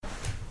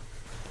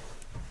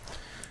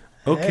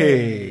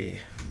Okay.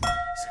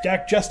 It's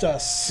Jack, just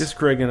us. Just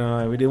Greg and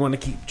I. We didn't want to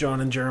keep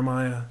John and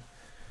Jeremiah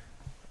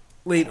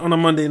late on a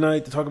Monday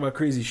night to talk about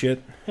crazy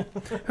shit.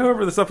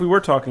 However, the stuff we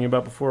were talking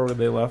about before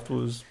they left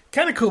was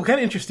kind of cool, kind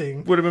of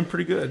interesting. would have been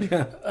pretty good.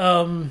 Yeah.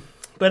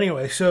 But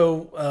anyway,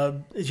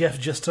 so Jeff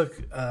just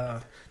went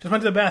to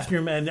the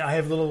bathroom, and I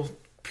have a little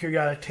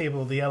periodic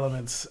table of the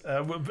elements.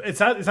 It's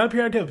not a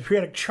periodic table; it's a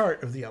periodic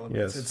chart of the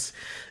elements.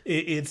 Yes.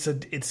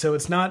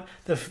 It's not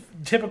the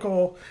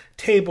typical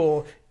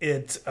table.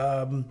 It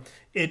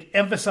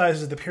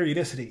emphasizes the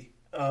periodicity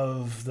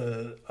of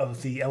the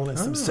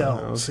elements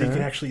themselves, so you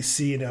can actually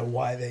see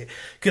why they,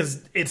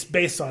 because it's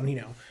based on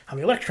how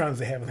many electrons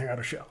they have in their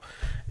outer shell,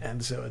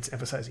 and so it's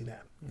emphasizing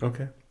that.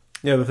 Okay.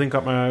 Yeah, the thing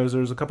caught my eye was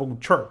there's a couple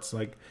of charts.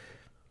 Like,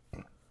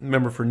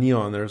 remember for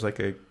neon, there's like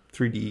a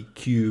 3D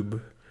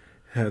cube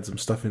had some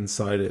stuff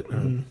inside it.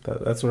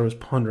 That's what I was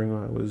pondering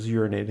when I was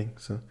urinating.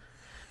 So,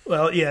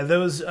 well, yeah,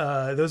 those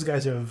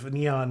guys have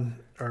neon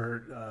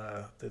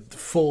or the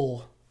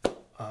full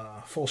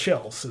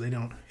shells, so they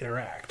don't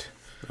interact.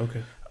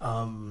 okay.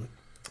 And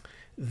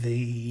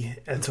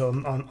so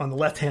on the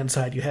left hand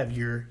side you have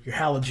your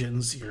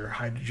halogens, your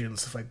hydrogens,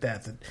 stuff like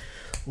that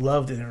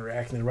love to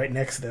interact, and then right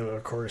next to them,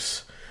 of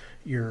course,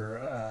 your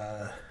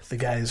the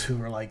guys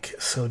who are like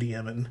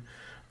sodium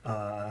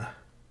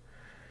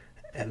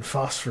and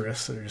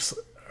phosphorus,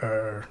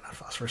 or not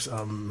phosphorus,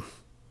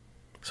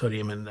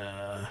 sodium and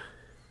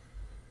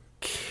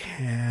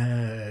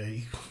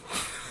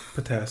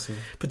potassium.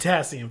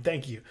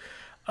 Thank you.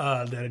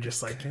 That are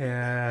just like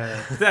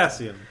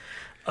potassium.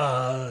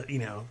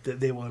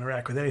 They will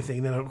interact with anything.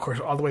 And then, of course,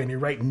 all the way on your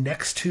right,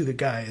 next to the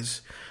guys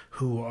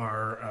who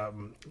are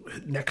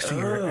next to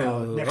your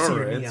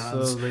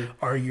neons,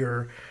 are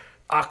your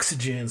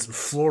oxygens and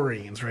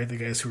fluorines, right? The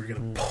guys who are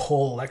going to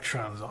pull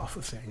electrons off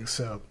of things.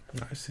 So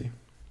I see.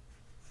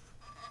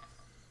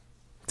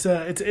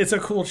 It's a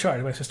cool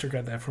chart. My sister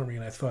got that for me,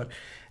 and I thought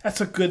that's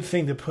a good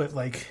thing to put,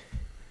 like,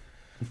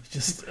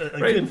 just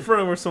right in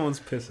front of where someone's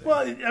pissing.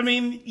 Well, I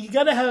mean, you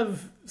got to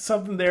have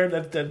something there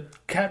that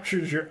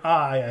captures your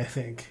eye, I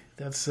think.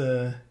 That's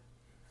otherwise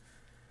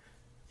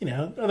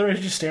you're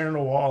just staring at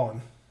a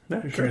wall,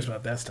 and who cares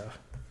about that stuff?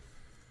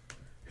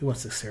 Who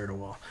wants to stare at a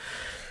wall?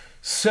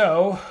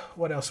 So,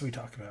 what else do we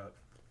talk about?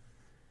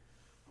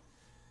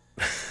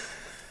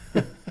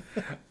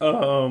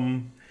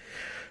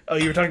 Oh,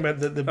 you were talking about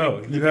the big. Oh,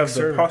 you the have big the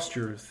server.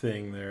 posture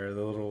thing there,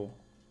 the little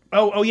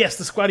Oh yes,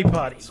 the squatty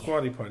potty.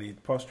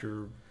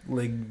 posture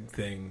leg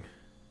thing.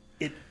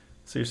 It.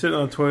 So you're sitting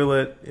on a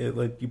toilet.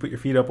 You put your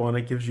feet up on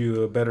it, gives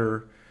you a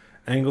better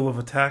angle of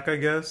attack, I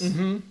guess.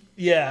 Mm-hmm.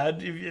 Yeah,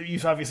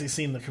 you've obviously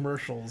seen the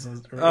commercials.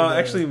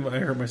 Actually, I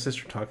heard my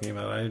sister talking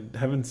about it. I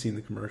haven't seen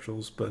the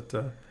commercials, but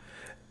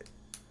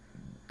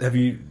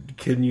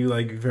can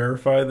you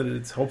verify that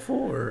it's helpful,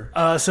 or?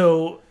 I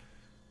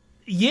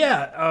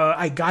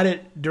got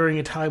it during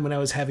a time when I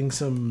was having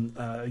some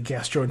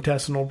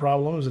gastrointestinal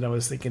problems, and I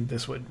was thinking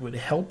this would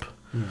help.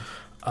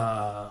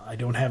 I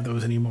don't have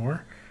those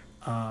anymore.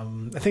 I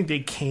think they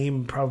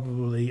came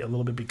probably a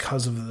little bit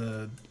because of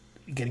the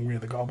getting rid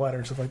of the gallbladder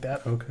and stuff like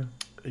that. Okay.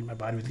 My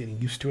body was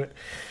getting used to it.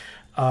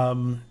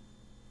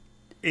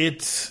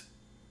 It's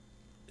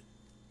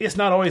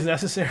not always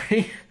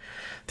necessary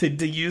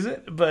to use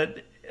it,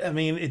 but I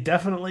mean, it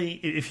definitely,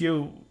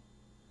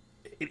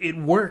 it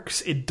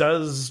works. It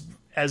does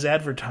as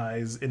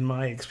advertised in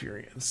my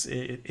experience.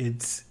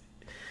 It's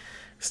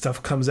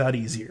stuff comes out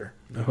easier.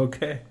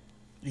 Okay.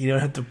 You don't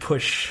have to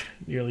push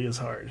nearly as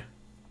hard.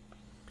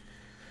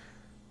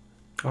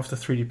 I'll have to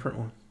 3D print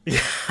one.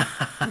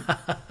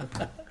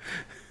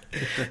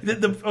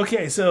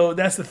 Okay, so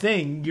that's the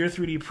thing. Your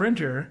 3D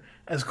printer,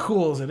 as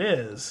cool as it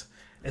is,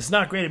 it's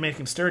not great at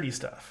making sturdy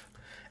stuff.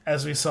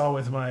 As we saw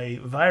with my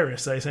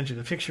virus that I sent you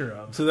the picture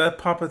of. So that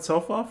pop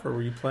itself off, or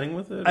were you playing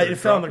with it? It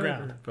fell on the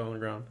ground. It fell on the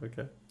ground,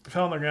 okay. It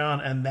fell on the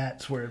ground, and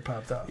that's where it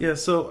popped up. Yeah,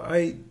 so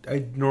I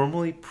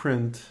normally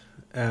print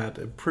at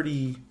a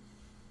pretty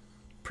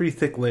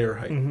thick layer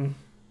height. Mm-hmm.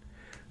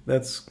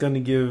 That's going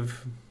to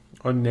give,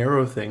 on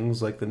narrow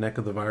things like the neck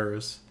of the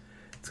virus,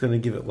 it's going to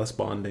give it less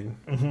bonding.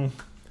 Mm-hmm.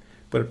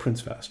 But it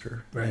prints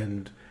faster. Right.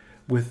 And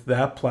with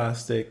that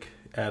plastic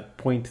at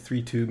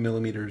 0.32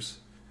 millimeters,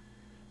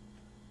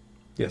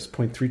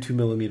 0.32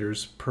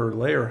 millimeters per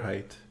layer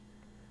height,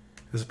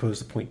 as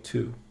opposed to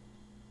 0.2.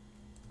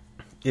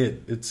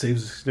 It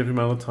saves a significant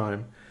amount of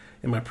time,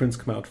 and my prints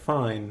come out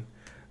fine.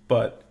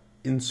 But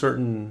in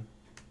certain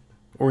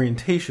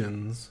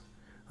orientations,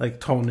 like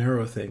tall,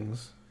 narrow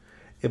things,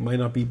 it might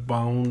not be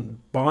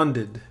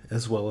bonded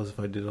as well as if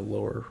I did a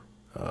lower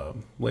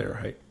layer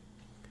height.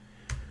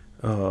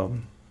 I'll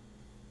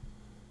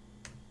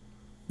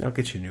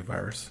get you a new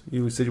virus.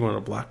 You said you wanted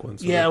a black one.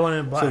 So I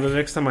wanted a black. So the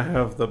next time I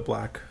have the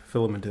black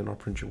filament in, I'll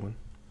print you one.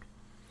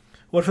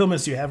 What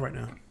filaments do you have right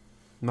now?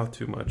 Not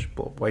too much.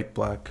 White,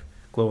 black,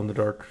 glow in the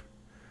dark,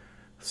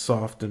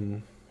 soft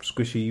and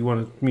squishy. You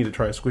wanted me to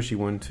try a squishy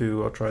one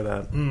too. I'll try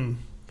that.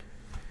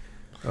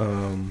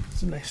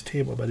 It's a nice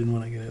table, but I didn't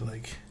want to get it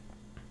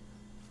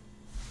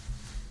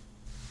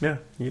Yeah.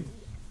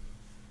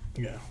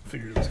 Yeah,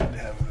 figured it was good to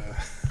have.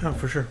 Oh,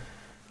 for sure.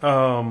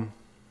 I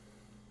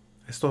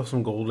still have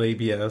some gold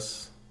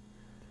ABS.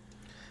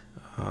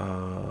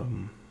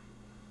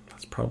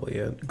 That's probably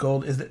it.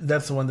 Gold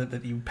that's the one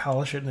that you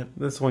polish it and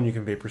That's the one you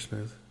can vapor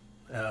smooth.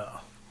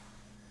 Oh.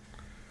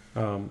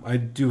 I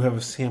do have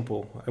a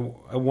sample.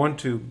 I want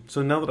to.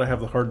 So now that I have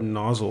the hardened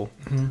nozzle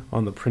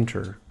on the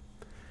printer,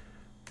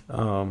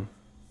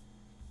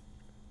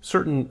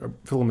 certain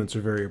filaments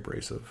are very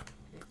abrasive.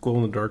 Glow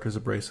in the dark is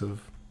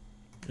abrasive,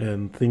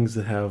 and things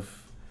that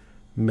have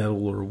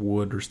metal or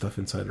wood or stuff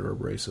inside are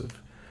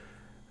abrasive.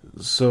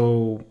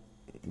 So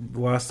the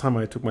last time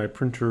I took my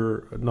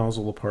printer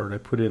nozzle apart, I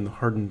put in the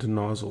hardened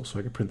nozzle so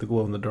I could print the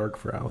glow in the dark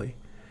for Allie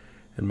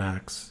and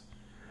Max.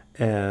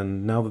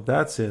 And now that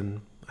that's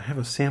in, I have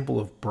a sample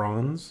of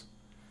bronze.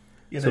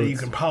 Yeah, so you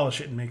can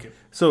polish it and make it.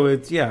 So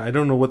it's, I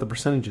don't know what the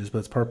percentage is, but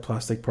it's part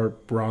plastic,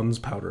 part bronze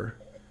powder.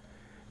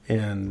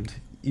 And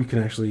you can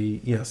actually,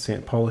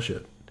 polish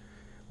it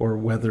or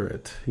weather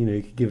it. You know,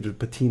 you could give it a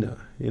patina,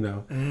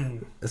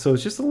 So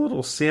it's just a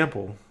little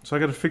sample. So I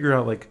got to figure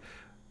out, like,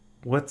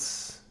 what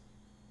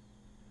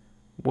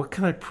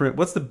can I print?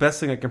 What's the best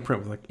thing I can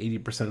print with like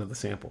 80% of the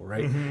sample,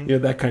 right?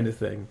 That kind of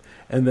thing.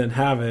 And then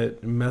have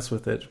it and mess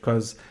with it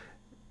because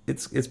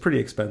it's pretty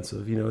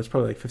expensive. It's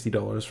probably like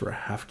 $50 for a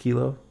half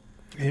kilo.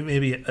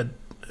 Maybe a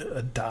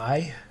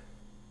die?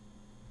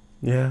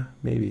 Yeah,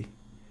 maybe.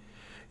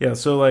 Yeah,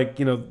 so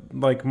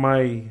like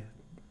my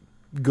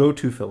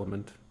go-to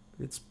filament,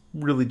 it's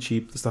really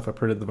cheap, the stuff I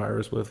printed the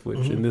virus with,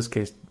 which in this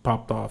case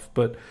popped off.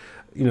 But,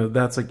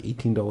 that's like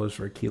 $18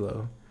 for a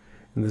kilo.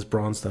 And this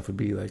bronze stuff would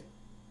be like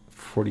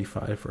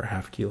 $45 for a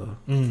half kilo.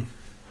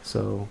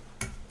 So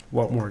a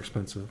lot more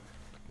expensive.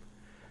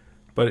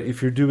 But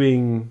if you're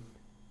doing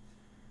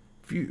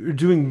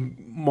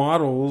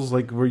models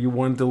like where you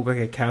want it to look like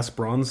a cast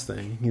bronze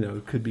thing,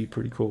 it could be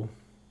pretty cool.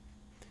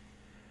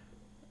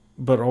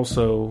 But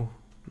also,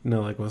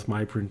 like with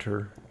my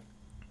printer,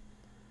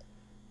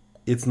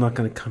 it's not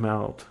going to come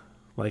out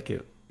like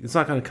it. It's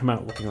not going to come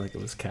out looking like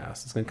it was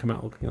cast. It's going to come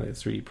out looking like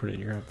it's 3D printed.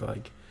 You're going to have to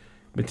like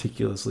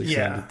meticulously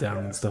sand it down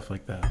and stuff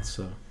like that.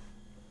 So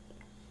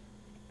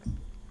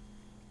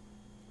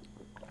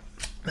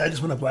I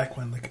just want a black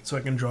one, so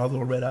I can draw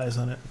little red eyes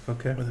on it.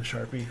 Okay. With a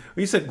Sharpie. Well,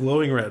 you said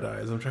glowing red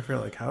eyes. I'm trying to figure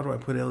out, like, how do I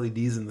put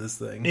LEDs in this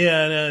thing?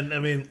 Yeah, no, I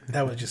mean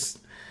that was just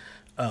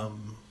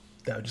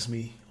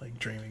me like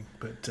dreaming.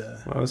 But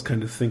I was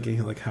kind of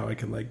thinking like how I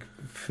can like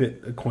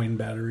fit a coin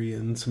battery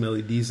and some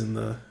LEDs in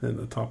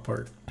the top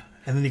part.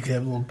 And then you could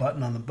have a little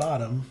button on the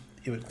bottom.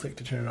 You would click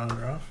to turn it on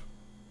or off.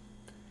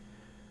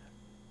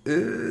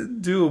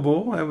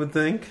 Doable, I would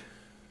think.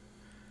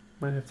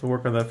 Might have to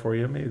work on that for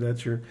you. Maybe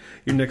that's your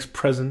next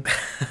present.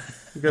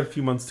 You got a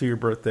few months to your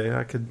birthday.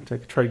 I could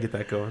try to get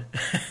that going.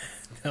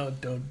 No,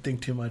 don't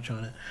think too much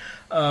on it.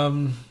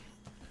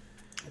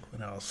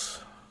 What else?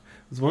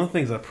 It was one of the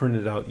things I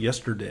printed out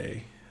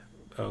yesterday.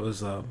 It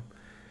was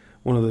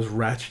one of those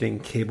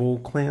ratcheting cable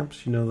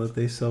clamps, that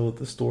they sell at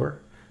the store.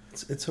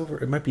 It's over.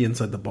 It might be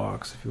inside the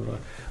box if you want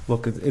to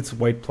look. It's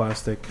white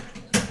plastic.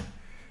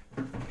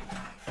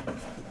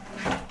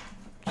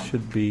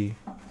 Should be.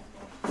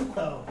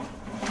 Oh.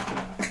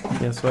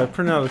 Yeah, so I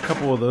printed out a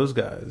couple of those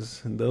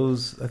guys, and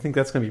I think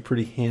that's going to be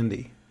pretty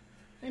handy.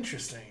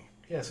 Interesting.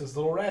 Yeah, so it's a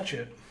little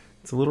ratchet.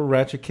 It's a little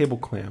ratchet cable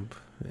clamp,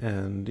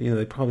 and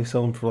they probably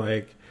sell them for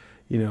like,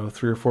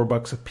 $3 or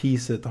 $4 a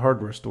piece at the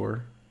hardware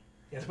store.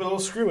 Yeah, it's put a little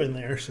screw in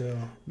there, so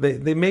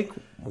they make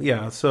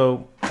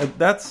So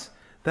that's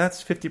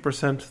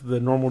 50% the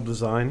normal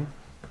design,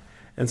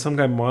 and some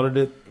guy modded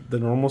it the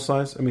normal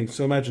size. I mean,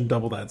 so imagine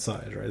double that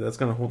size, right? That's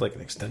going to hold like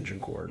an extension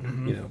cord,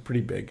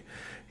 pretty big.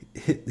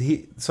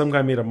 Some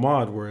guy made a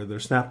mod where they're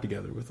snapped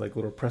together with like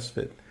little press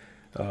fit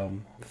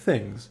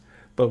things,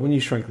 but when you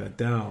shrink that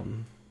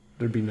down,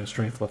 there'd be no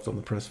strength left on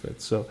the press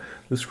fit. So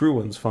the screw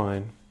one's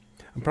fine.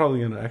 I'm probably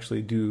going to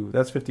actually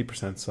that's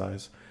 50%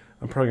 size.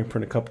 I'm probably going to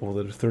print a couple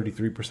that are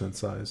 33%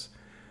 size,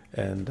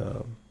 and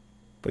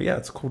but yeah,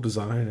 it's a cool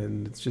design,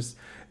 and it's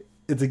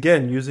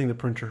again using the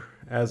printer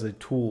as a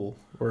tool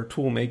or a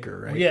tool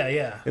maker, right?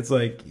 Yeah. It's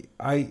like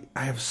I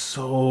have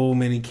so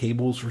many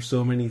cables for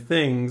so many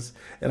things,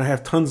 and I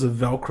have tons of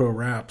Velcro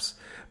wraps,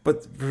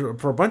 but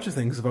for a bunch of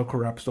things, Velcro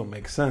wraps don't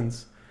make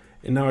sense,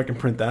 and now I can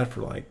print that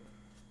for like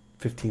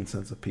 15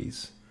 cents a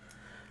piece.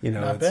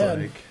 Not it's bad.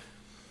 like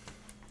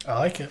I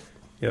like it.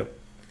 Yep.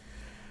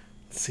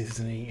 Let's see if there's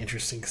any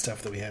interesting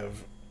stuff that we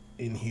have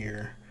in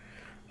here.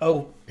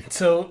 Oh,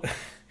 so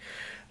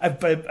I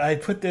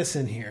put this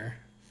in here.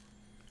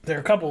 There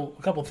are a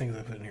couple things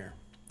I put in here.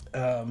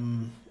 But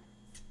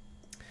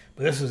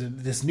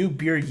this new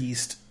beer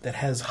yeast that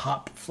has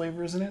hop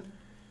flavors in it.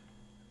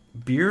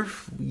 Beer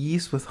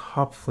yeast with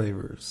hop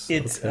flavors.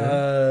 It's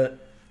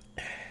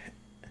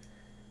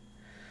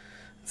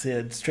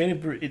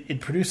it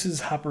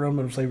produces hop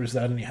aroma and flavors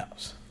without any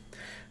hops.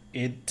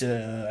 It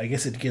I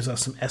guess it gives off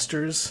some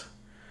esters,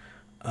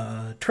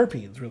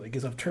 terpenes. Really, it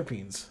gives off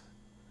terpenes.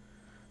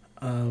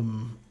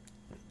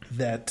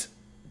 That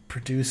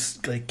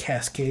produce like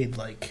cascade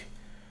like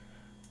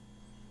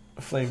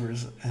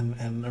flavors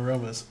and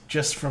aromas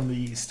just from the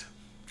yeast.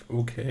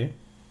 Okay.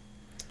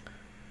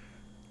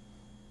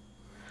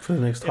 For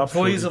the next hop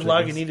Employees of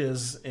shortage,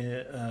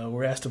 Lagunitas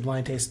were asked to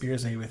blind taste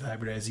beers made with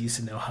hybridized yeast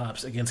and no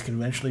hops against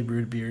conventionally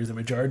brewed beers. The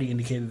majority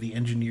indicated the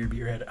engineered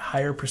beer had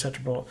higher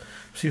perceptible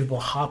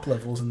hop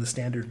levels than the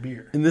standard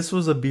beer. And this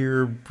was a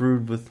beer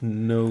brewed with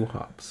no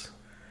hops.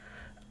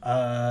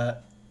 I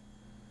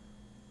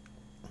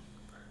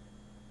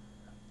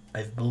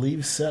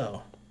believe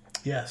so.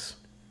 Yes.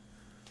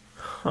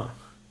 Huh.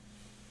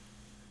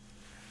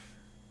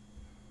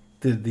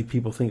 Did the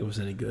people think it was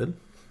any good?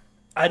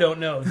 I don't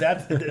know.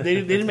 That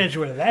they didn't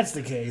mention whether that's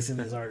the case in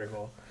this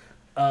article,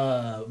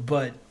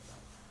 but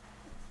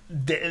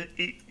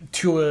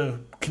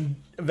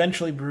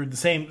eventually brewed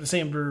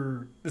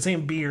the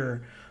same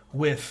beer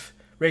with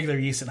regular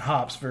yeast and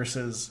hops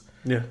versus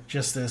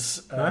just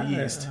this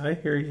yeast. I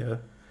hear you.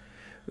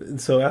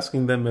 So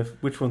asking them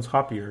which one's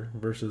hoppier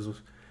versus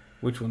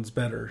which one's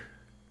better.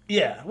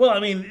 Yeah. Well, I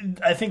mean,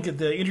 I think that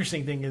the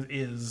interesting thing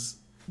is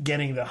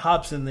getting the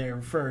hops in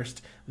there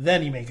first,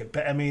 then you make it.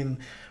 I mean,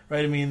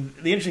 right? I mean,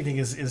 the interesting thing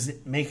is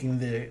making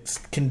the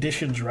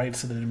conditions right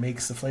so that it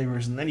makes the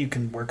flavors, and then you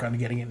can work on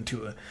getting it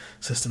into a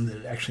system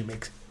that actually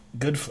makes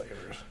good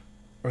flavors,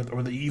 or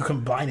that you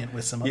combine it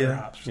with some other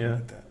hops, or something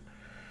like that.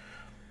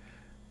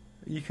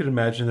 You could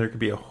imagine there could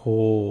be a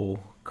whole.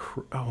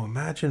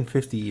 Imagine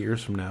 50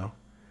 years from now,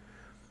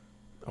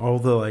 all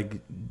the like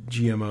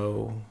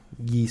GMO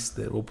yeast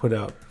that will put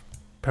out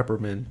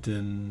peppermint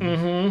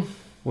and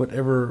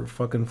whatever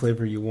fucking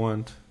flavor you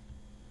want.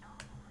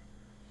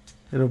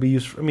 It'll be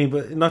used for,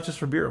 but not just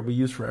for beer, it'll be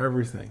used for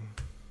everything.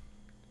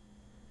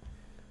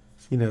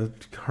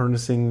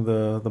 Harnessing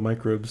the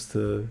microbes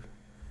to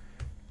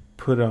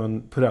put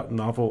out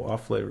novel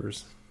off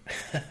flavors.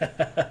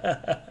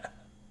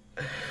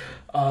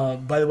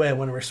 By the way, I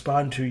want to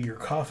respond to your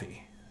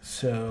coffee.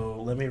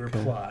 So let me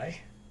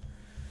reply.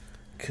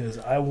 Because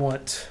I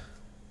want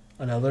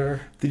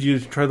another. Did you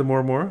try the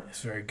More?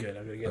 It's very good.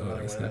 I'm going to get another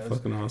one. Isn't that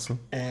fucking awesome?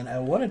 And I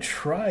want to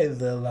try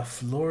the La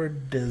Flor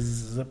de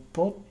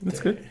Zapote. It's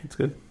good. It's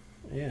good.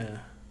 Yeah.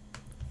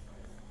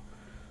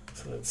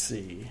 So let's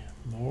see.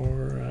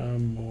 More.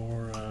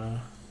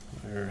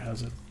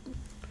 How's it?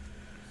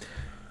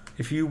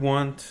 If you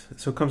want,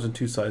 so it comes in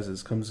two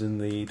sizes. It comes in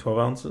the 12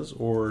 ounces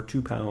or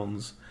 2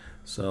 pounds.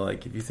 So,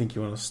 like, if you think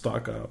you want to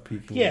stock up, you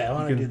can. Yeah, I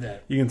want to do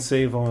that. You can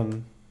save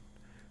on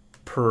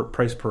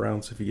price per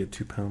ounce if you get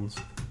 2 pounds.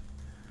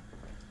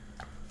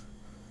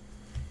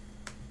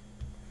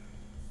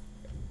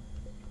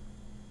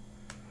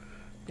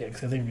 Yeah,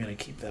 because I think I'm going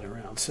to keep that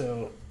around.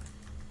 So,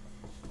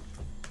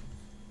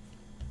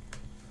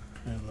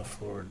 and the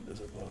Flor de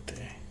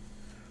Zapote,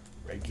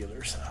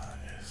 regular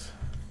size.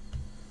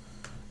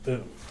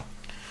 Boom.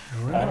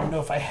 Right. I don't know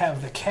if I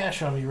have the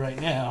cash on me right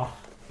now.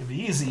 It'd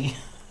be easy.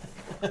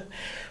 But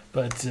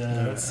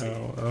let's see.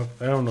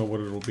 I don't know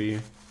what it'll be.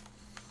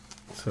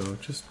 So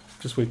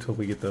just wait till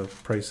we get the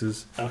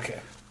prices. Okay.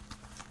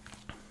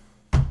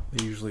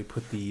 They usually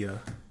put the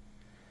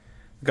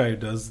guy who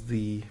does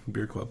the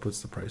beer club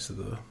puts the price of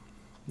the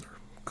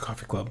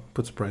coffee club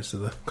puts the price of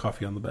the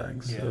coffee on the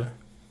bags. Yeah.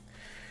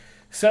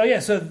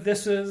 So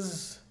this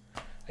is,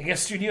 I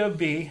guess, Studio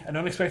B. I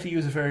don't expect to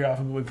use it very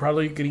often, but we're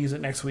probably going to use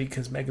it next week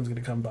because Megan's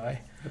going to come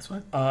by. That's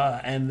fine.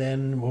 And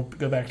then we'll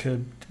go back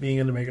to being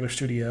in the regular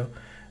studio.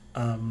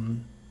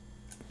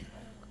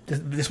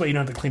 This way you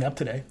don't have to clean up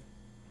today.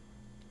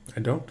 I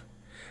don't.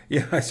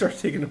 Yeah, I started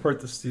taking apart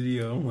the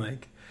studio. I'm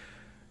like,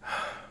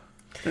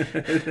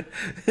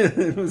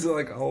 it was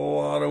like a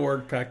lot of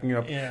work packing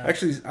up. Yeah.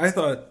 Actually, I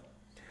thought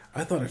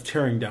if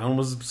tearing down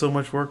was so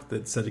much work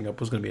that setting up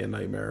was going to be a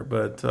nightmare.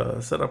 But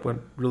setup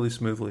went really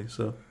smoothly,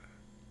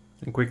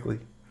 and quickly.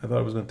 I thought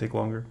it was going to take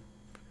longer.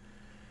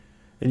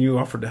 And you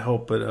offered to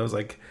help, but I was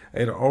like, I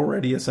had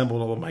already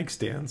assembled all the mic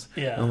stands.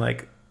 Yeah. And I'm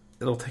like,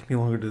 it'll take me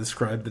longer to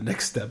describe the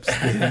next steps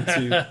than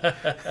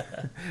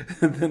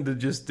to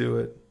just do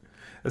it.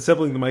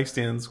 Assembling the mic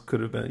stands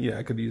could have been,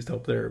 I could have used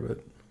help there, but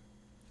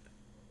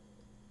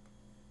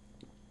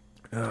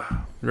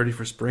ready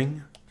for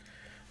spring?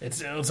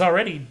 It's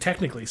already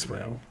technically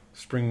spring. Wow.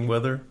 Spring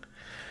weather?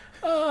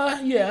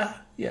 Yeah,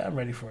 I'm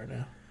ready for it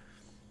now.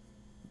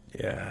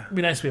 Yeah. It'd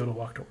be nice to be able to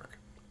walk to work.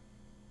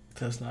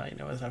 So it's not,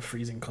 it's not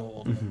freezing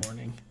cold in the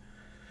morning.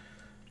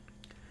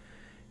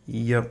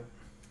 Yep.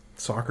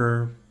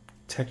 Soccer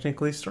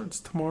technically starts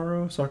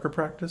tomorrow, soccer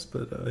practice,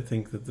 but I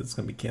think that it's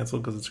going to be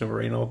canceled because it's going to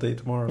rain all day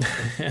tomorrow.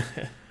 So. Is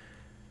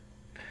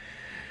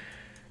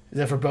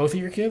that for both of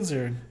your kids,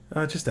 or?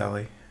 Just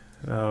Allie.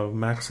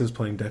 Max is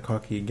playing deck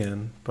hockey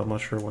again, but I'm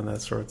not sure when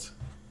that starts.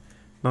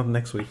 Not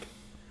next week.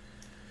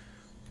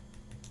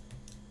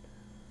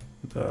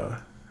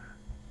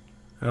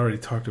 I already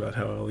talked about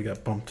how Ellie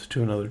got bumped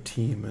to another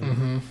team,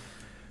 and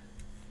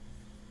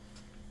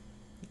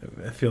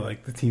I feel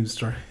like the team's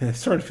starting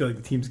to feel like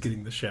the team's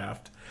getting the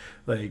shaft.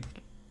 Like,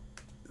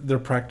 their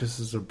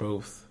practices are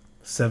both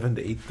 7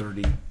 to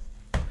 8:30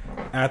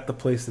 at the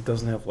place that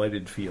doesn't have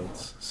lighted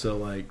fields. So,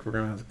 like, we're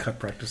gonna have to cut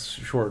practice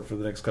short for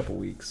the next couple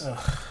weeks.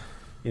 Ugh.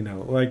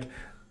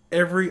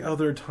 every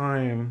other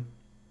time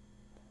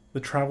the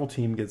travel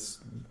team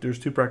there's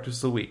 2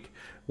 practices a week.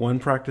 One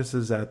practice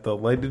is at the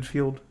lighted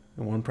field,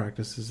 and one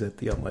practice is at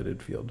the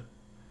unlighted field.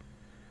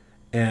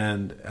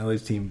 And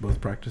Allie's team,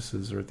 both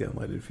practices are at the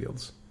unlighted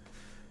fields.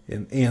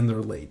 And they're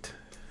late.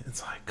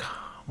 It's like,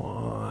 come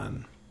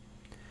on.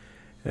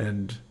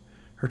 And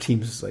her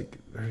team's like,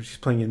 she's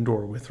playing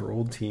indoor with her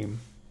old team.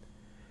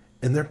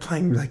 And they're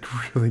playing like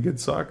really good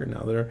soccer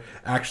now. They're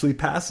actually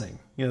passing.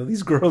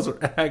 These girls are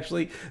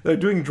they're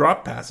doing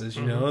drop passes,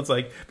 It's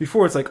like,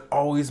 before it's like,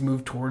 always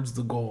move towards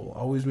the goal.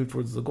 Always move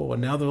towards the goal.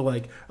 And now they're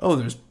like, oh,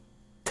 there's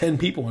 10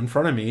 people in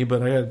front of me,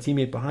 but I got a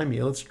teammate behind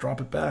me. Let's drop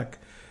it back.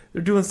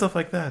 They're doing stuff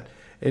like that.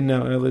 And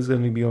now Ellie's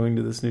going to be going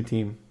to this new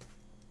team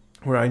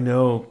where I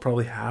know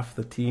probably half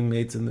the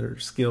teammates and their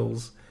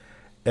skills.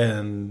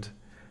 And,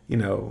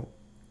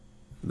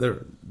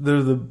 they're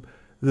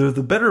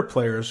the better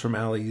players from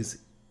Allie's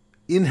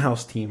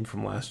in-house team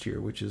from last year,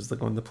 which is the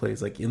one that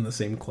plays like in the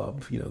same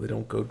club. They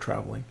don't go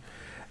traveling.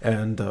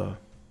 And but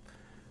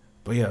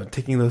yeah,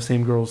 taking those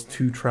same girls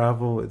to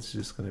travel, it's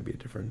just going to be a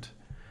different.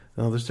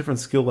 There's different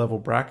skill level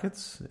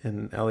brackets,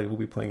 and Allie will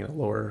be playing in a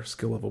lower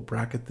skill level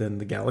bracket than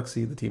the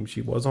Galaxy, the team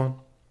she was on.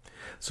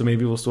 So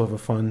maybe we'll still have a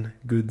fun,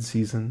 good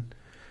season.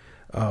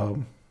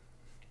 We'll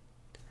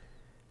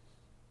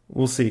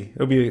see.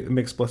 It'll be a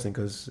mixed blessing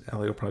because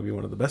Allie will probably be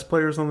one of the best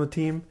players on the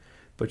team,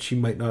 but she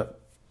might not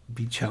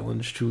be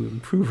challenged to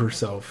improve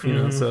herself,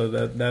 so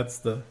that's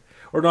the,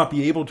 or not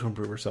be able to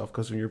improve herself,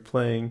 because when you're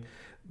playing,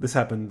 this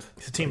happened.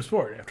 It's a team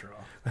sport after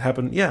all. It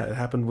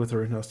happened with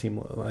her in-house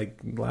team like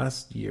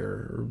last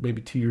year or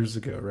maybe 2 years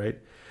ago, right?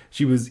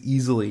 She was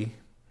easily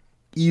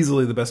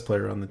the best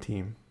player on the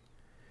team,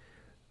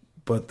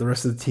 but the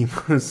rest of the team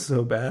was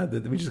so bad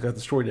that we just got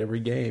destroyed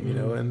every game,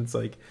 and it's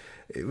like,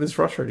 it was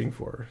frustrating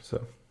for her.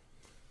 So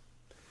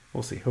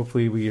we'll see.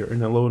 Hopefully we are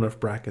in a low enough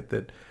bracket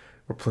that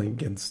we're playing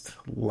against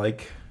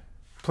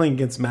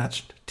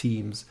matched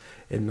teams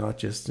and not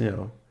just,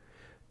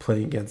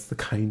 playing against the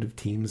kind of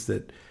teams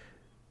that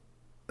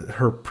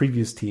her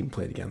previous team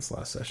played against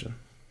last session.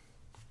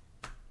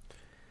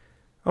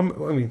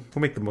 We'll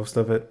make the most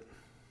of it.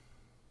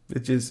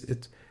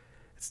 It's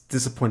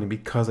disappointing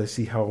because I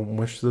see how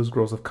much those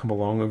girls have come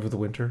along over the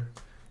winter,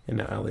 and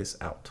now Allie's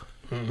out.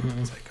 Mm-hmm.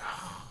 It's like,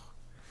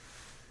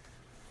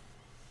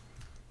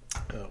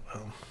 oh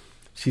well.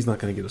 She's not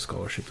going to get a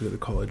scholarship to go to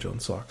college on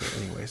soccer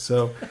anyway.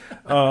 So,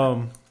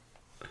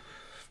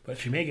 but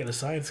she may get a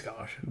science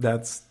scholarship.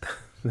 That's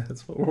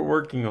what we're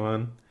working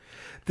on.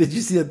 Did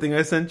you see that thing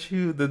I sent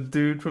you? The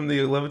dude from the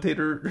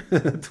Levitator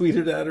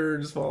tweeted at her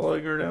and is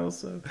following her now.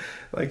 So,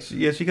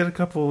 she got a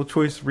couple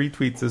choice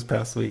retweets this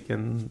past week,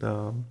 and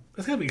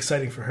that's gotta be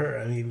exciting for her.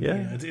 I mean,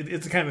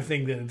 it's the kind of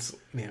thing that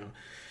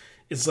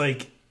it's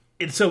like,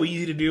 it's so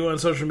easy to do on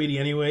social media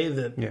anyway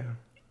that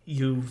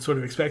you sort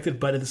of expect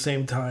it, but at the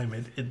same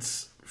time,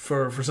 it's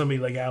for somebody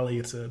like Allie,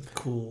 it's a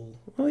cool.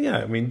 Well, yeah,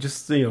 I mean,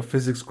 just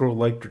Physics Girl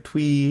liked her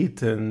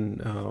tweet,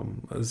 and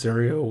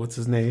Azario, what's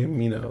his name?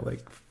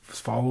 Was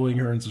following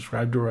her and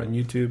subscribed to her on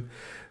YouTube.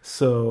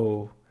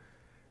 So,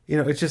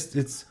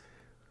 it's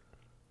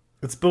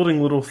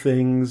building little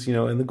things,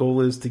 and the goal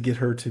is to get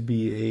her to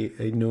be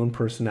a known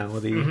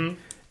personality,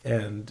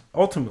 and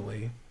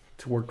ultimately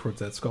to work towards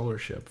that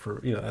scholarship.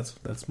 For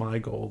that's my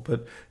goal,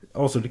 but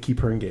also to keep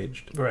her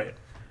engaged, right?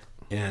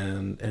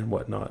 And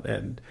whatnot.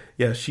 And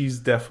yeah, she's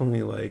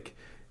definitely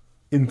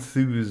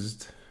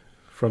enthused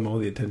from all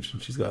the attention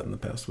she's gotten the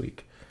past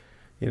week.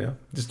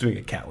 Just doing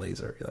a cat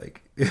laser,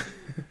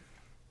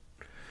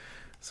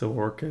 So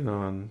we're working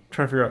on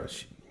trying to figure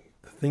out.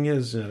 The thing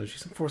is,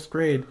 she's in 4th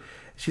grade.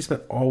 She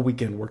spent all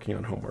weekend working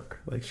on homework.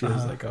 She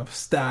has a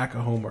stack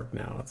of homework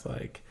now. It's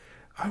like,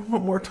 I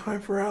want more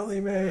time for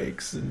Allie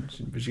Makes,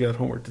 but she got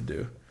homework to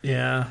do.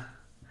 Yeah,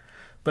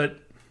 but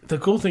the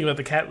cool thing about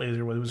the cat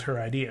laser was her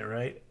idea,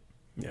 right?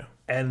 Yeah.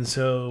 And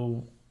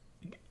so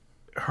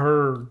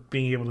her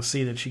being able to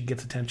see that she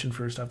gets attention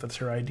for stuff that's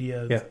her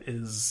idea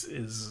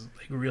is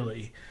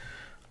really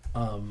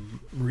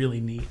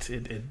really neat.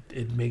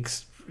 It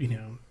makes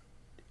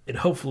it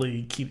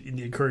hopefully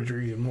encourage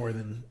her even more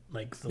than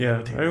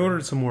the I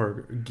ordered some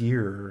more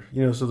gear,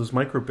 so those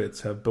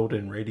microbits have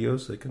built-in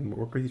radios that can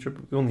work with each other.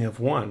 We only have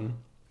one,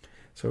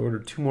 so I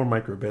ordered 2 more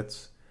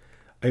microbits.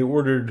 I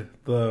ordered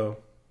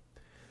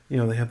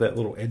they have that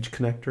little edge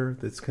connector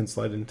that can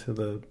slide into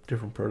the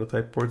different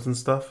prototype boards and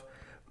stuff.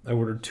 I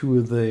ordered 2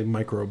 of the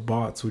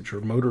microbots, which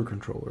are motor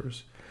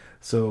controllers.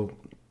 So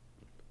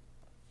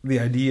the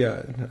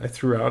idea I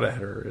threw out at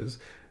her is,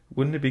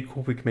 wouldn't it be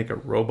cool if we could make a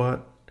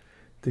robot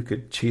that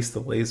could chase the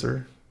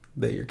laser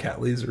that your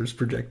cat laser is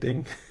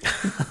projecting?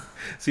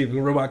 So you have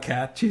a robot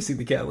cat chasing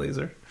the cat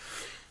laser.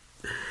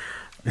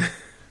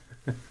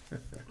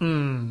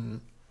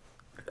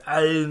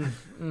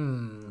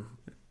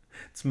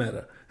 It's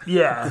meta.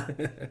 Yeah.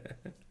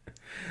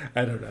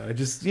 I don't know. I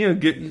just,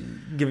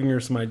 giving her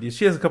some ideas.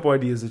 She has a couple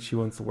ideas that she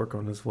wants to work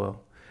on as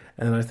well.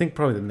 And I think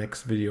probably the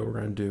next video we're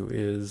going to do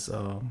is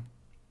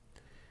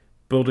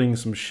building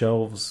some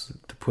shelves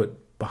to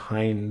put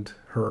behind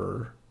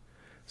her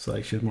So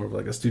like she has more of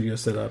like a studio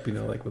setup,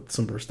 like with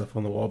some of her stuff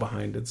on the wall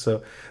behind it.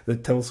 So the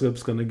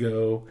telescope's going to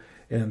go,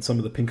 and some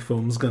of the pink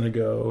foam's going to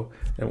go,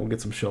 and we'll get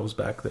some shelves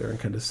back there and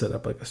kind of set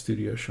up like a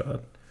studio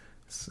shot.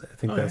 So I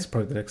think that's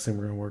probably the next thing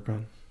we're going to work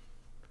on.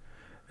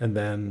 And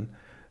then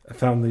I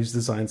found these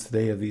designs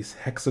today of these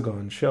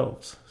hexagon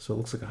shelves. So it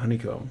looks like a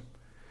honeycomb,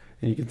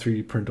 and you can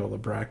 3D print all the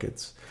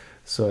brackets.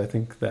 So I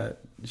think that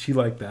she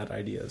liked that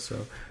idea.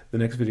 So the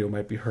next video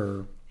might be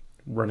her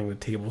running the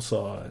table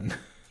saw and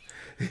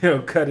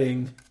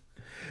cutting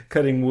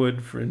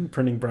wood and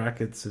printing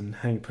brackets and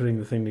putting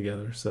the thing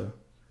together. So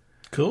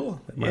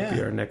cool. That might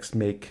be our next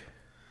make.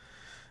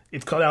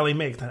 It's called Allie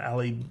Makes, not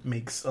Allie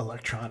Makes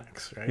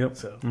Electronics, right? Yep.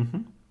 So.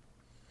 Mm-hmm.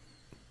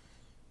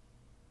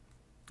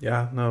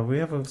 Yeah, no, we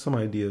have some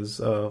ideas.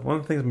 One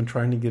of the things I've been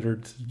trying to get her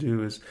to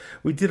do is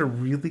we did a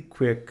really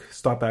quick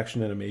stop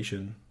action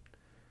animation.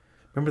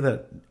 Remember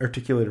that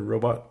articulated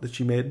robot that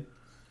she made?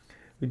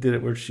 We did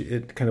it where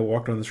it kind of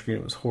walked on the screen.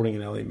 It was holding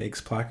an Allie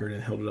Makes placard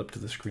and held it up to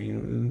the screen.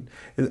 And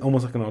it's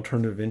almost like an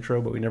alternative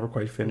intro, but we never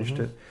quite finished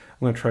it.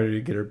 I'm going to try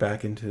to get her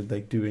back into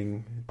like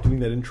doing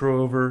that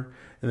intro over,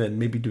 and then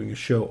maybe doing a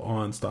show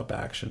on stop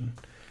action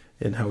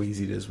and how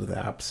easy it is with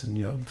apps.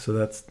 And so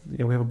that's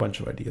we have a bunch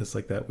of ideas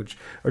like that, which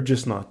are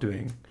just not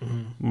doing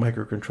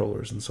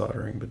microcontrollers and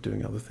soldering, but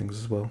doing other things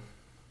as well.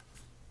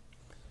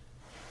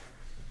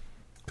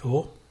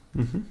 Cool.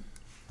 Mm-hmm.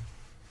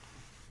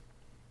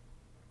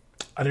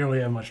 I didn't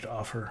really have much to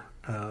offer.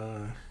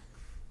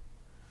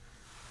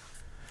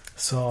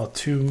 Saw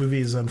 2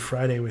 movies on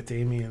Friday with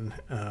Damien.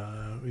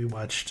 We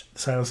watched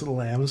Silence of the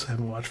Lambs.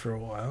 Haven't watched for a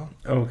while.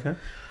 Oh, okay.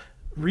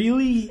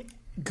 Really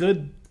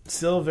good,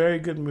 still very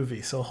good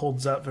movie. Still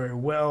holds up very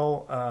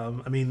well.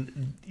 I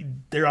mean,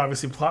 there are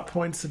obviously plot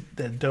points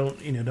that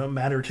don't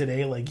matter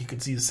today. Like you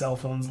could see cell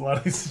phones in a lot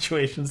of these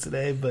situations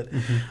today. But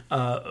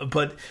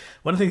but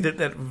one thing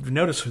that we've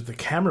noticed with the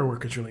camera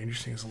work is really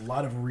interesting. Is a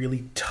lot of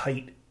really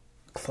tight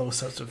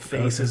close-ups of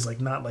faces,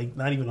 not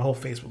even a whole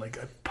face, but like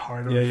a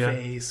part of a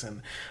face,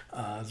 and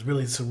it's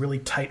really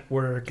tight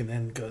work, and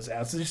then goes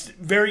out. So just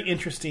very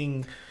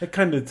interesting. It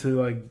kind of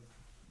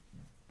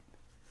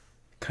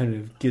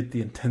get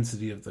the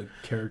intensity of the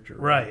character.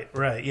 Right,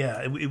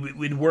 yeah.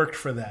 It worked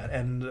for that,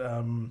 and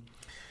I mean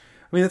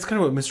that's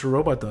kind of what Mr.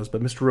 Robot does,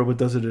 but Mr. Robot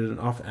does it at an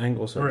off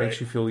angle, so it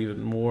makes you feel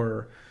even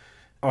more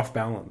off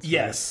balance.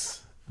 Yes.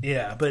 Right?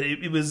 Yeah, but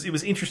it was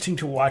interesting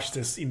to watch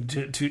this,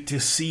 to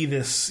see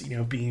this,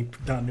 being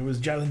done. It was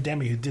Jonathan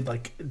Demme who did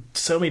like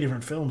so many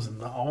different films,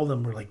 and all of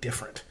them were like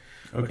different,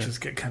 which is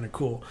kind of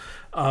cool.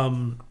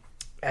 And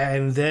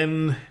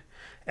then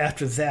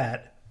after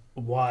that,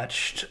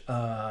 watched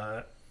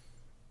the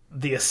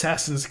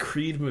Assassin's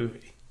Creed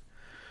movie,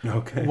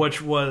 which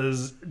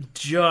was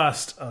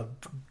just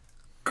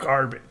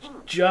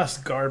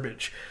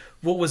garbage.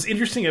 What was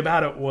interesting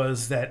about it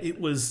was that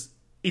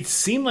it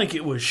seemed like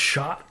it was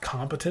shot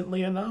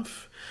competently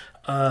enough.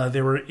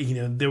 There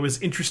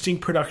was interesting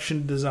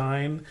production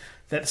design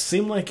that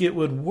seemed like it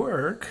would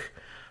work,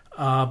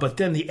 but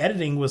then the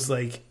editing was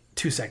like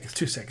 2 seconds,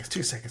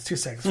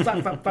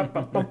 flap, flap, flap,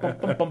 bum, bum, bum,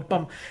 bum, bum,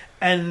 bum.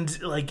 And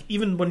like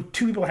even when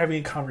 2 people are having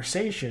a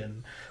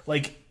conversation,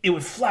 like it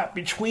would flap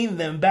between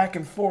them back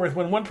and forth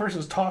when one person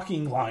was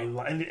talking line,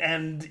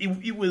 and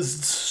it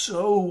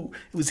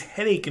was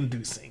headache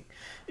inducing.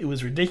 It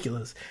was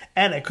ridiculous,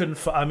 and I couldn't.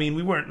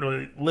 We weren't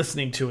really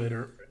listening to it,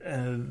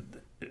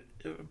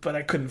 but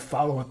I couldn't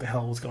follow what the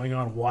hell was going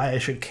on. Why I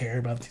should care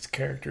about these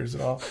characters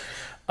at all?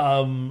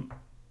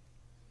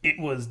 It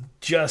was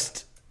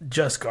just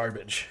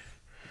garbage.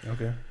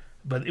 Okay,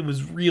 but it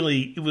was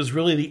really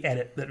the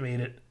edit that made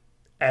it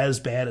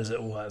as bad as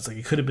it was. Like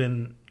it could have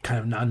been kind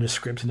of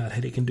nondescript and not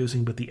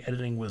headache-inducing, but the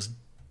editing was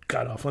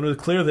god awful. And it was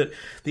clear that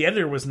the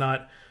editor was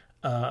not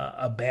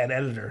a bad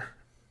editor.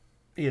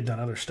 He had done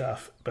other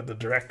stuff, but the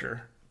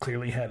director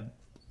clearly had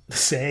a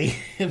say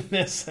in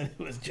this, and it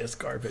was just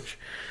garbage.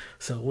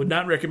 So would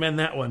not recommend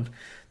that one.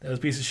 That was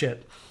a piece of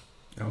shit.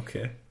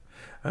 Okay.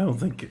 I don't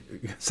think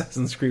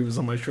Assassin's Creed was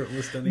on my short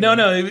list anyway.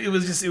 No, it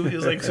was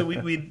like, so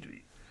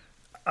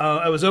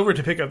I was over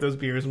to pick up those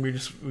beers,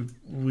 and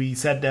we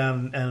sat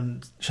down,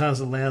 and Silence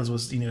of the Lambs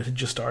was, had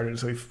just started,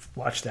 so we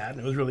watched that, and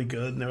it was really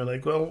good, and they were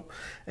like, and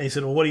he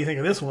said, well, what do you think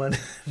of this one?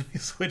 And we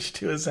switched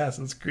to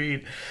Assassin's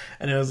Creed,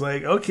 and I was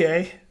like,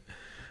 okay.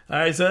 All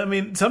right, so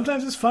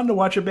sometimes it's fun to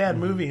watch a bad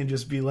movie and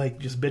just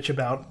bitch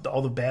about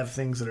all the bad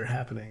things that are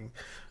happening.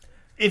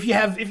 If you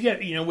have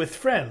with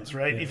friends,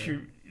 right? Yeah. If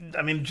you're,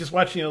 just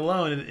watching it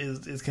alone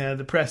is kind of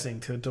depressing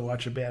to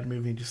watch a bad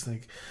movie and just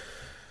think.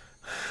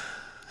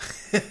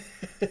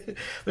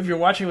 If you're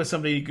watching with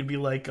somebody, you could be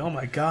like, "Oh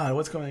my God,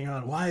 what's going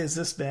on? Why is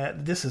this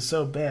bad? This is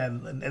so bad,"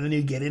 and then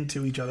you get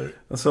into each other.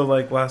 So,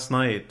 like last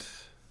night,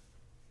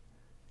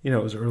 it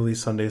was early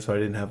Sunday, so I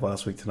didn't have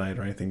Last Week Tonight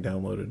or anything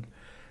downloaded.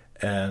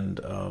 And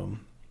so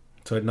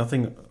I had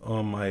nothing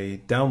on my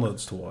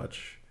downloads to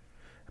watch.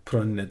 I put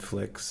on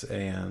Netflix,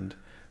 and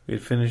we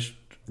had finished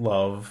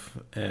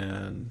Love,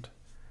 and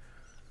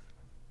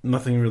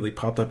nothing really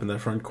popped up in the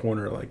front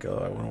corner like,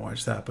 oh, I want to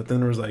watch that. But then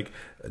there was like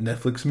a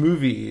Netflix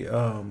movie,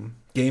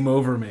 Game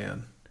Over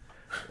Man.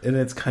 and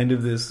it's kind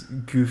of this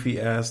goofy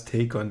ass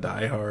take on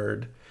Die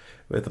Hard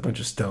with a bunch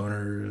of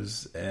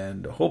stoners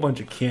and a whole bunch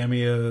of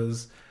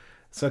cameos.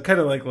 So I kind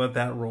of like let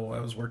that roll. I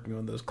was working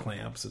on those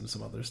clamps and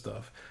some other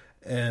stuff.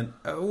 And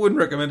I wouldn't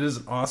recommend it as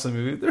an awesome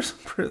movie. There's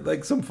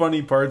some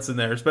funny parts in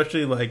there,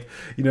 especially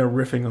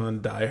riffing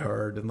on Die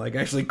Hard and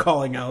actually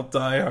calling out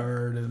Die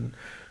Hard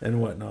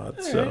and whatnot.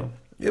 All so right.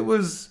 It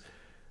was.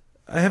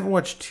 I haven't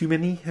watched too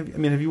many.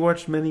 Have you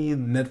watched many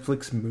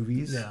Netflix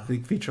movies? Yeah.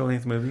 Like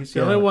feature-length movies?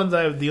 The only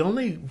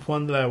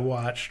one that I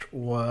watched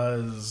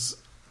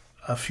was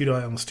A Futile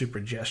and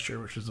Stupid Gesture,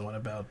 which is the one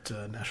about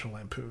National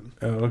Lampoon.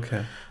 Oh,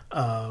 okay.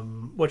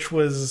 Which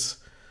was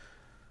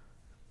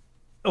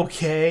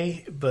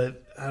okay,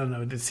 but I don't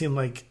know. It seemed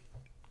like.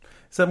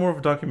 Is that more of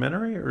a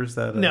documentary, or is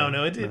that? No.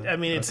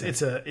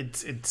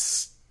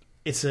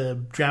 It's a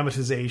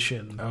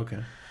dramatization. Okay.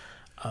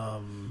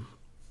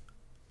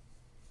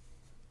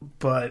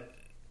 But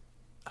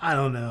I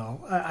don't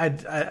know.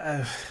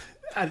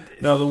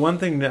 No, the one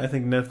thing that I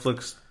think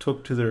Netflix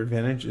took to their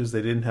advantage is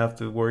they didn't have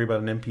to worry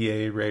about an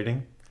MPAA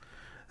rating.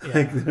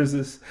 Yeah.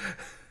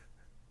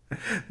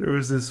 There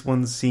was this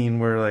one scene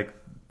where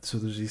so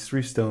there's these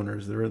three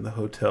stoners. They're in the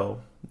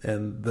hotel,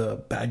 and the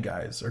bad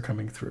guys are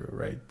coming through.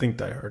 Right, think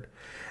Die Hard,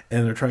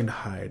 and they're trying to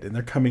hide, and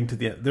they're coming to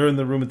the end. They're in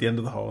the room at the end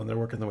of the hall, and they're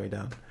working their way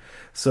down.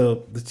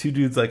 So the two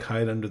dudes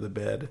hide under the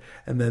bed,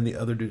 and then the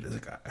other dude is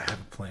I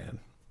have a plan.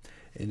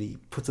 And he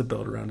puts a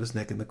belt around his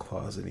neck in the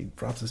closet, and he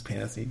drops his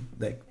pants, and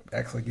he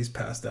acts like he's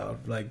passed out,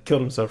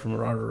 killed himself from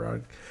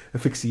a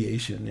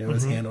asphyxiation,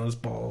 his hand on his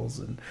balls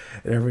and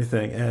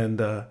everything. And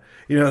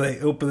they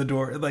open the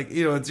door,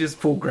 it's just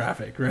full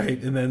graphic,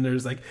 right? And then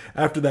there's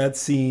after that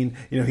scene,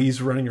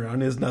 he's running around,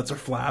 his nuts are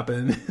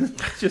flapping.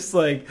 It's just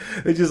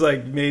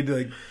it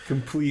made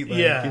complete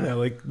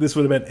this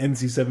would have been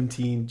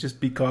NC-17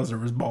 just because there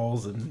was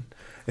balls and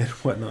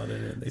whatnot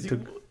in it. They took.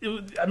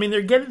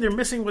 They're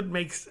missing what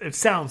makes it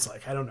sounds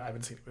like. I don't know. I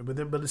haven't seen it,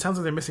 but it sounds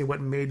like they're missing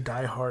what made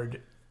Die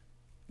Hard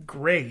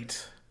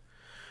great,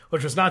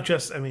 which was not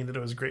just. That it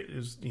was great. It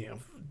was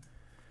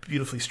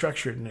beautifully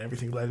structured and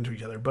everything led into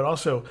each other, but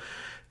also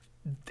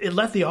it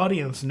let the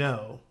audience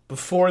know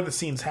before the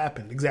scenes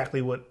happened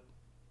exactly what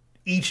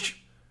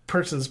each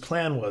person's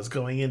plan was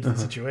going into the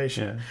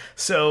situation. Yeah.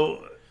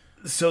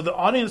 So the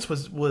audience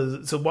was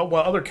while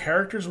other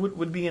characters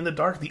would be in the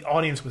dark, the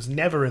audience was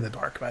never in the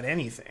dark about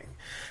anything,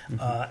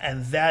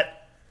 and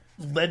that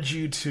led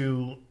you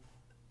to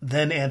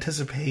then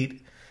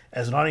anticipate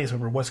as an audience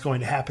member what's going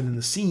to happen in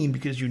the scene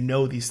because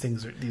these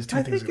things are these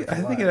two things.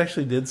 I think it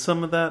actually did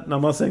some of that. And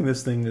I'm not saying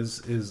this thing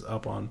is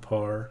up on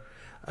par,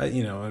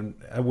 and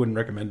I wouldn't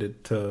recommend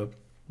it to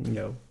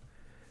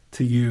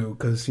to you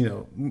because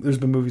there's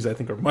been movies I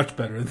think are much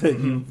better that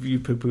you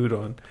poo-pooed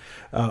on.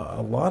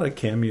 A lot of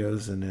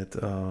cameos in it.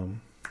 Of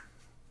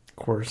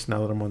course,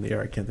 now that I'm on the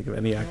air, I can't think of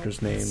any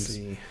actors' names.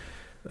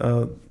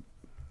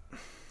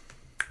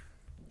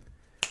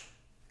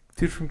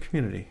 Dude from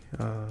Community,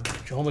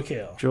 Joel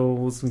McHale. Joel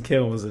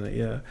McHale was in it,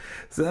 yeah.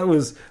 So that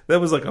was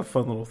a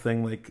fun little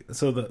thing.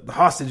 So the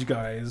hostage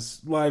guy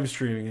is live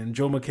streaming, and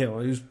Joel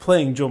McHale, he was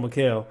playing Joel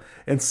McHale,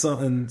 and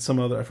some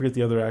other, I forget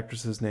the other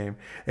actress's name,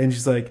 and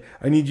she's like,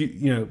 I need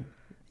you,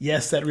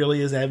 Yes, that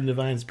really is Adam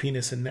Devine's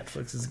penis, and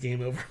Netflix's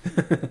game over.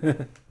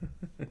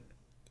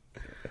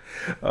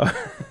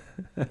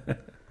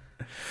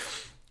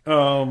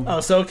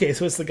 So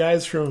it's the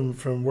guys from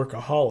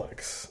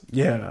Workaholics.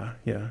 Yeah.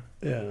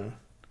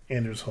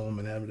 Anders Holm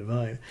and Adam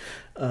Devine,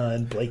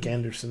 and Blake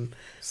Anderson.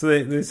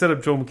 So they set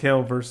up Joel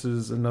McHale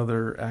versus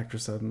another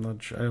actress. I'm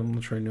not sure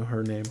I know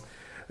her name.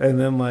 And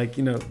then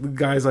the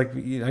guy's I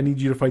need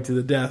you to fight to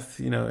the death,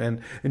 and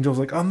Joel's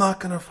like, I'm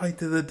not gonna fight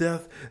to the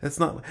death. That's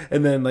not.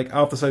 And then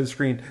off the side of the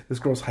screen, this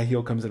girl's high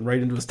heel comes in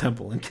right into his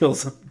temple and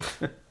kills him.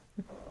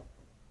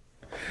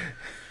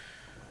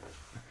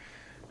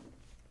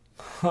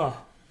 Huh.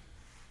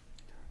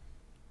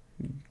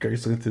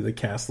 Gary's looking through the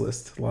cast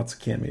list. Lots of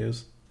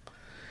cameos.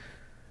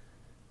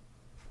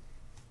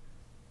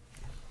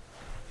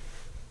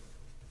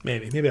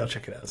 Maybe I'll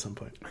check it out at some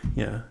point.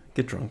 Yeah,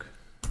 get drunk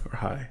or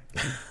high,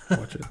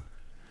 watch it.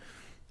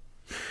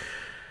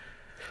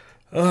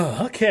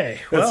 Oh, okay.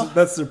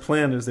 That's their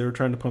plan. Is they were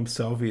trying to pump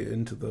salvia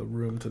into the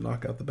room to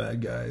knock out the bad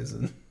guys,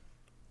 and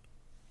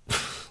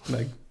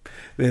they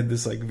had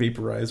this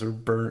vaporizer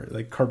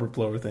burn carpet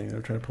blower thing. They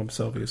were trying to pump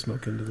salvia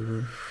smoke into the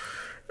room.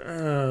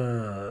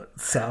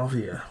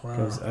 Salvia. Wow.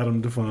 Because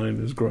Adam Devine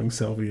is growing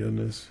salvia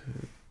in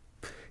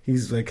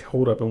he's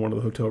holed up in one of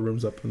the hotel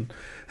rooms up in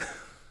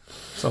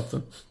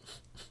something.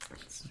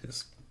 It's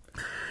just.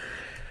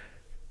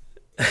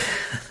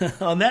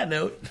 On that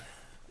note.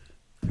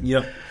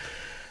 Yep.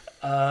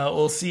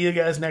 We'll see you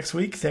guys next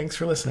week. Thanks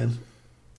for listening.